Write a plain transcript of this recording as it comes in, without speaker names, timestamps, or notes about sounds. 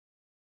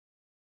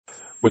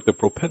With the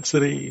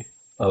propensity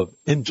of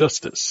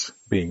injustice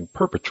being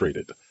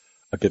perpetrated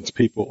against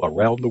people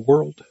around the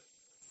world,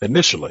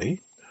 initially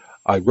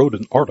I wrote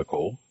an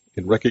article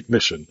in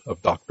recognition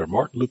of Dr.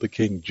 Martin Luther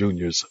King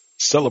Jr.'s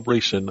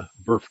celebration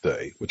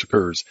birthday, which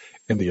occurs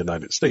in the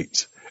United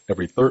States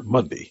every third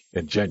Monday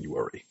in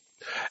January.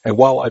 And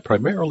while I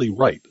primarily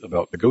write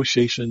about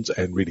negotiations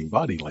and reading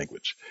body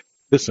language,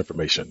 this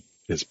information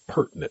is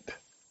pertinent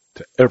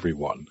to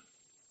everyone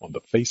on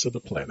the face of the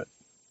planet.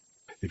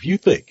 If you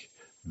think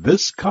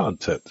this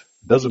content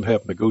doesn't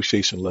have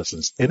negotiation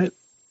lessons in it,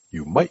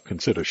 you might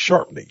consider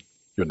sharpening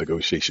your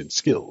negotiation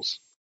skills.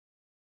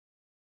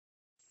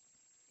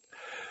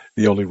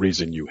 The only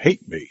reason you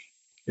hate me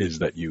is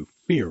that you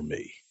fear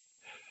me.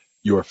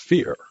 Your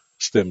fear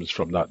stems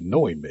from not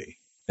knowing me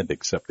and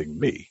accepting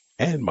me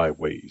and my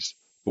ways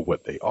for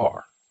what they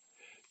are.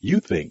 You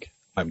think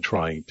I'm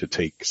trying to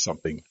take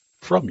something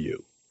from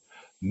you.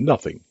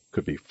 Nothing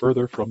could be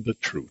further from the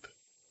truth.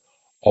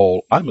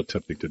 All I'm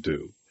attempting to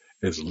do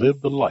is live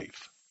the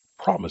life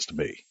promised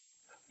me,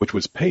 which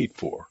was paid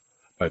for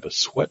by the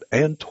sweat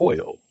and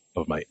toil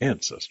of my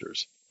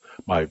ancestors.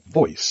 My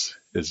voice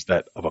is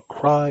that of a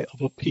cry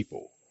of a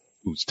people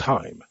whose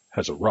time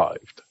has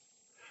arrived.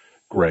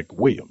 Greg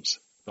Williams,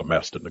 the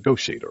master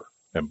negotiator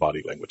and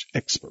body language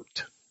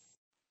expert.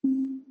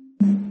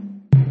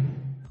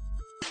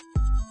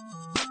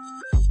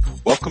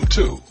 Welcome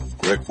to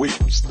Greg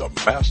Williams, the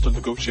master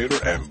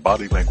negotiator and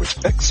body language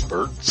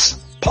expert's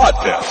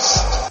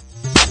podcast.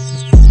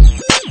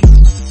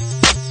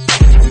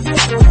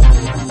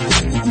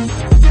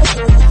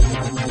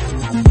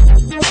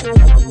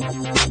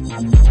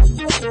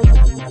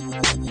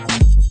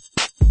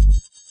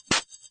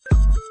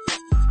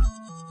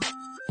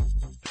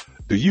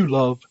 Do you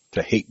love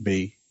to hate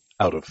me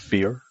out of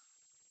fear?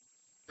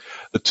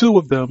 The two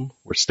of them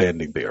were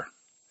standing there.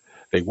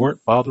 They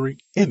weren't bothering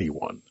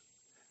anyone.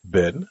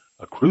 Then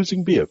a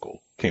cruising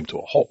vehicle came to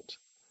a halt.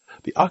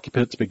 The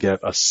occupants began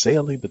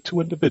assailing the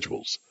two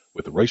individuals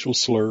with racial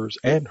slurs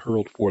and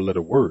hurled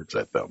four-letter words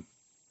at them.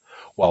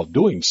 While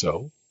doing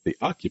so, the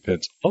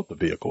occupants of the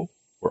vehicle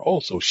were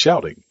also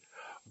shouting,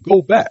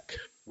 "Go back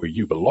where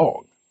you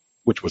belong,"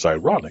 which was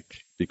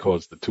ironic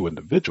because the two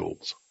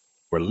individuals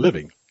were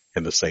living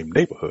in the same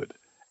neighborhood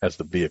as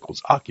the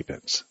vehicle's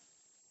occupants.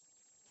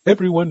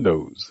 Everyone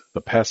knows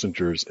the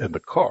passengers in the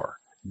car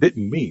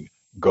didn't mean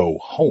go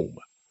home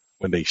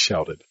when they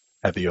shouted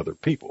at the other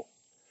people.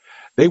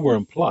 They were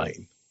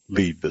implying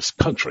leave this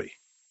country.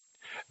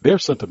 Their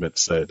sentiment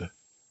said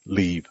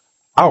leave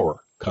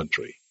our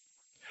country.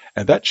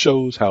 And that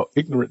shows how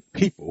ignorant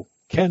people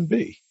can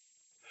be.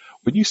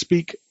 When you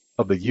speak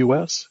of the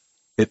U.S.,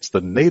 it's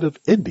the native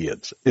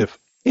Indians, if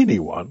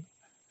anyone,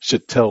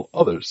 should tell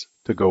others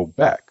to go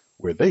back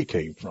where they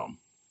came from.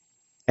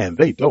 And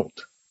they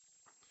don't.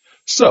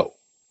 So,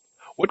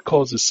 what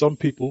causes some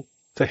people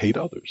to hate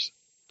others?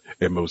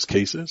 In most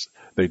cases,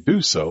 they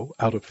do so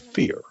out of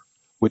fear,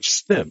 which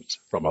stems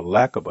from a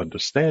lack of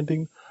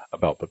understanding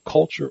about the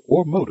culture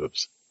or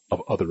motives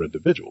of other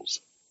individuals.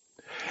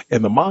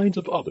 In the minds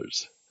of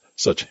others,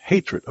 such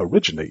hatred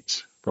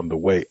originates from the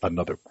way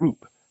another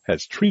group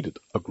has treated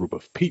a group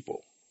of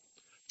people,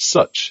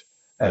 such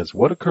as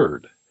what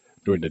occurred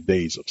during the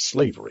days of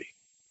slavery.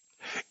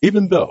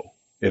 Even though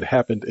it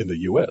happened in the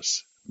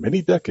U.S.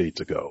 many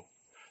decades ago,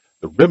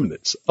 the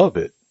remnants of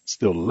it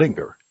still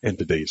linger in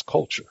today's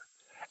culture,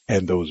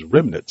 and those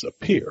remnants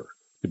appear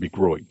to be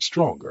growing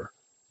stronger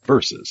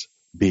versus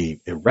being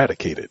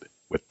eradicated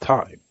with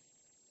time.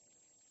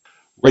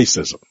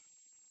 Racism.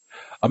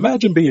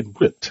 Imagine being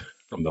ripped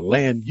from the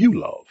land you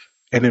love,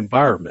 an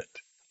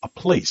environment, a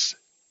place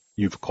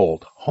you've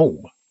called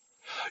home.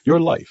 Your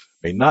life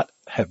may not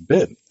have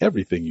been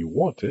everything you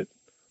wanted,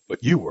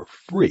 but you were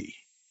free,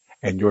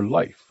 and your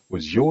life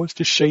was yours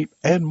to shape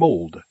and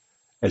mold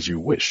as you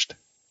wished.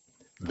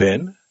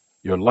 Then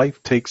your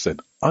life takes an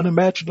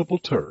unimaginable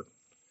turn.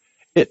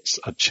 It's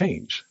a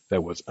change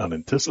that was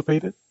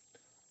unanticipated,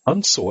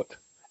 unsought,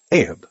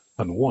 and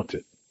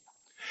unwanted.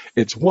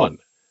 It's one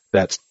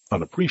that's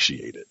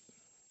unappreciated.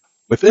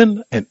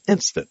 Within an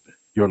instant,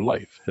 your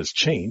life has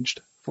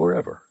changed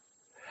forever.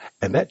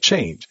 And that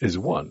change is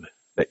one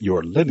that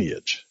your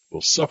lineage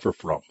will suffer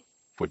from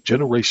for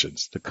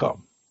generations to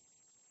come.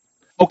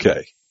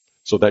 Okay,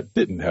 so that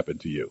didn't happen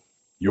to you,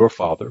 your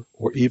father,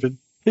 or even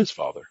his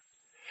father.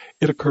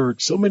 It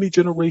occurred so many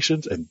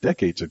generations and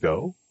decades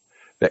ago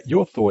that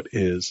your thought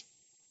is,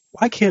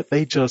 why can't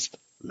they just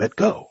let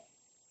go?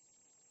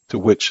 To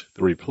which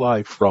the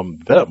reply from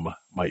them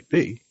might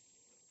be,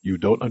 you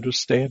don't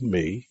understand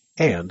me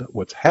and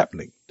what's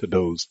happening to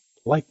those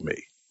like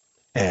me.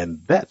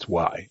 And that's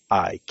why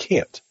I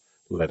can't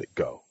let it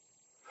go.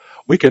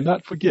 We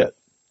cannot forget,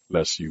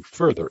 lest you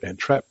further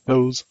entrap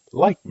those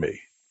like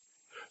me.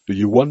 Do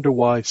you wonder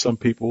why some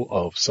people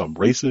of some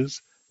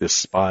races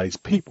despise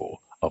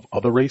people of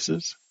other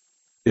races?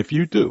 If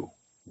you do,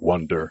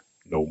 wonder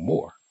no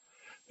more.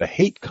 The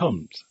hate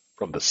comes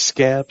from the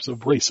scabs of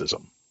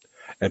racism,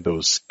 and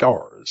those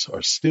scars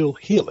are still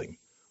healing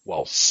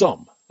while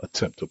some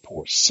attempt to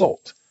pour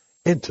salt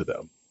into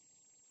them.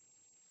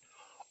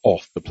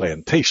 off the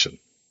plantation.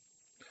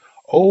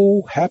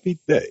 Oh, happy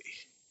day.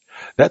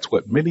 That's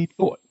what many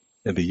thought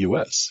in the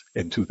U.S.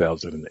 in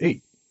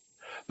 2008.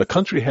 The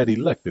country had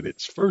elected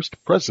its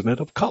first president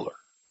of color.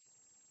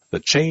 The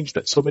change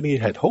that so many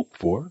had hoped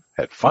for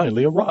had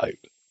finally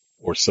arrived,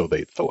 or so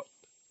they thought.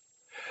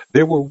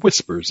 There were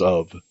whispers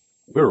of,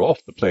 "We're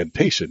off the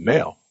plantation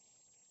now."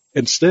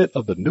 Instead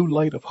of the new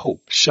light of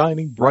hope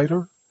shining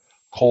brighter,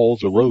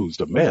 calls arose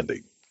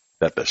demanding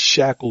that the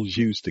shackles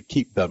used to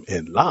keep them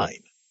in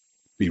line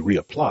be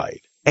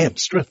reapplied and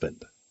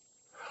strengthened.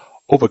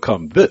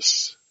 Overcome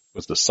this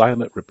was the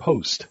silent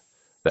riposte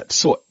that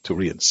sought to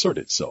reinsert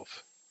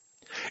itself.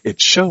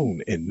 It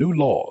shone in new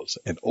laws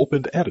and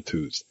opened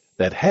attitudes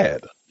that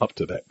had, up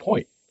to that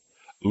point,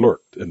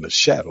 lurked in the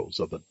shadows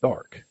of the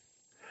dark.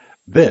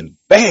 Then,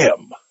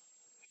 bam!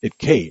 It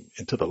came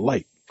into the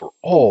light for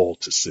all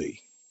to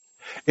see.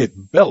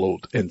 It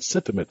bellowed in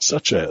sentiments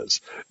such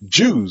as,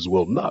 "Jews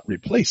will not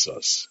replace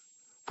us."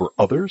 For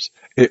others,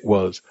 it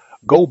was,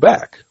 "Go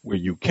back where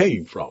you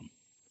came from."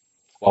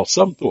 While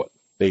some thought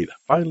they'd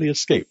finally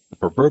escaped the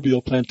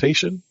proverbial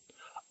plantation,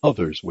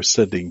 others were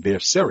sending their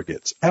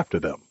surrogates after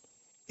them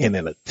in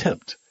an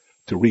attempt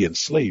to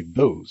re-enslave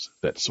those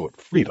that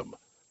sought freedom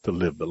to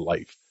live the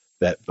life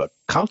that the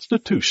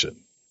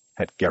Constitution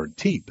had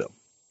guaranteed them.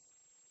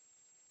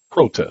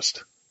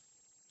 Protest.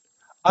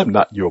 I'm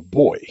not your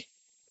boy.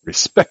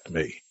 Respect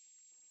me.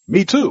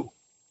 Me too.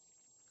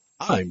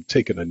 I'm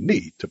taking a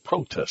knee to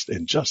protest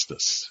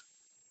injustice.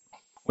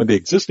 When the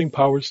existing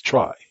powers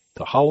try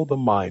to hollow the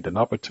mind and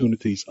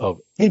opportunities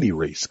of any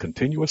race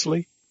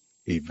continuously,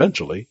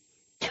 eventually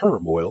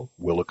turmoil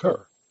will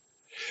occur.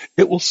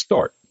 It will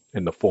start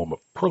in the form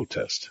of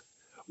protest,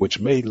 which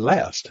may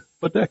last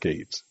for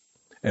decades,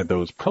 and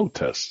those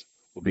protests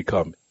will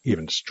become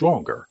even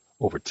stronger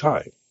over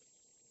time.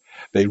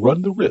 They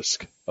run the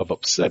risk of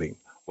upsetting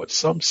what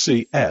some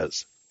see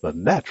as the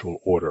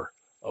natural order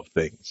of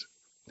things.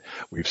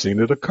 We've seen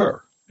it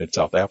occur in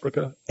South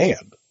Africa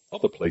and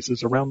other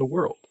places around the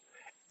world,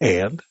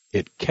 and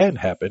it can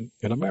happen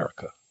in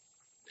America.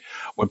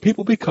 When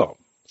people become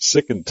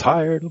sick and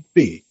tired of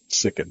being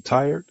sick and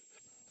tired,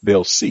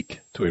 they'll seek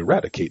to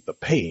eradicate the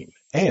pain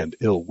and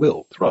ill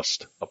will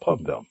thrust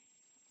upon them.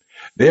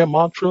 Their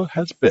mantra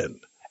has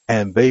been,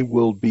 and they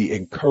will be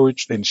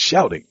encouraged in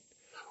shouting,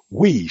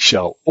 "We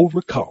shall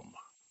overcome."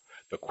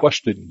 The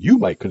question you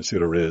might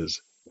consider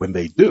is, when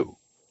they do,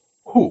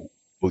 who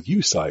will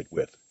you side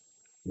with?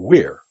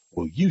 Where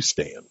will you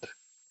stand?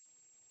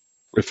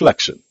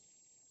 Reflection.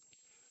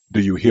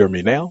 Do you hear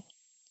me now?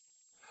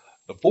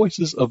 The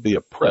voices of the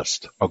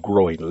oppressed are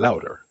growing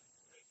louder.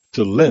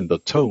 To lend a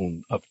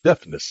tone of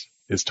deafness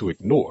is to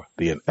ignore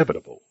the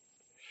inevitable.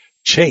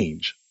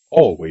 Change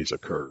always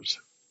occurs,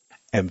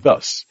 and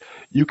thus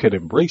you can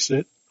embrace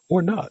it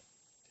or not.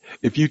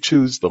 If you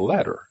choose the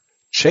latter,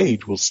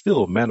 change will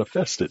still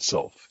manifest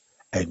itself,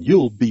 and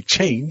you'll be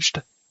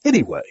changed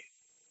anyway.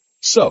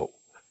 So,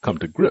 come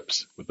to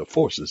grips with the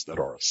forces that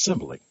are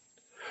assembling.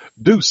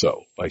 Do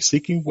so by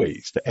seeking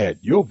ways to add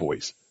your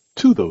voice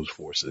to those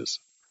forces.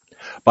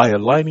 By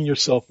aligning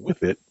yourself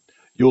with it,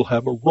 you'll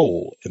have a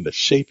role in the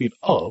shaping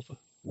of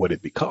what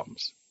it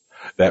becomes.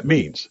 That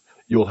means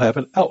you'll have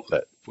an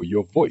outlet for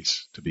your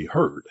voice to be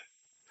heard.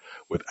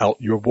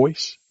 Without your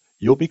voice,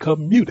 you'll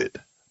become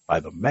muted by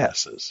the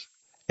masses.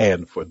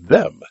 And for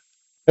them,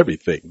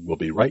 everything will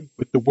be right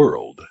with the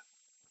world.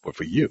 But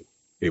for you,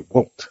 it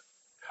won't.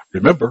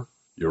 Remember,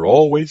 you're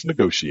always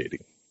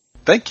negotiating.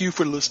 Thank you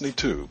for listening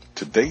to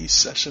today's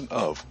session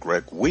of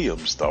Greg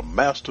Williams, the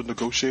Master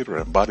Negotiator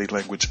and Body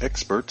Language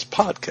Experts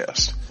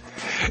podcast.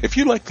 If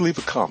you'd like to leave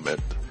a comment,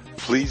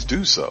 please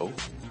do so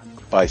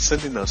by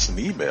sending us an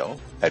email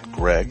at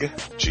Greg,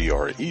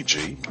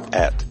 G-R-E-G,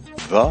 at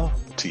the,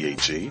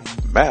 T-H-E,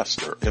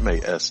 Master,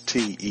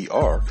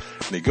 M-A-S-T-E-R,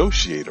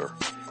 Negotiator,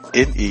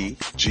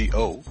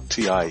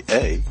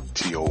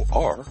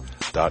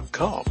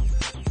 Negotiator.com.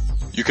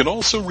 You can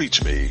also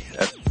reach me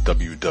at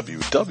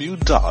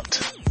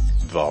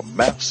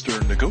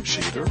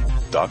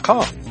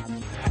www.themasternegotiator.com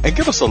and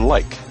give us a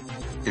like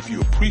if you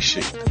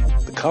appreciate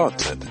the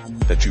content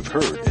that you've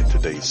heard in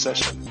today's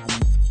session.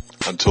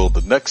 Until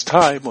the next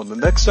time on the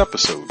next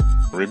episode,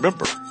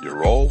 remember,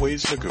 you're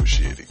always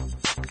negotiating.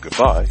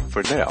 Goodbye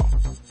for now.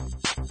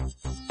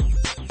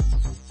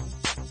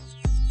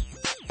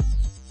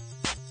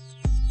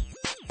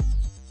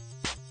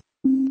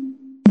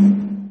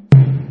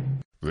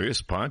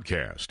 This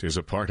podcast is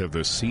a part of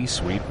the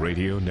C-Suite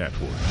Radio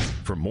Network.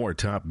 For more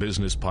top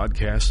business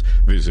podcasts,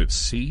 visit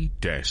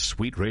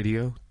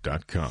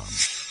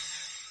c-suiteradio.com.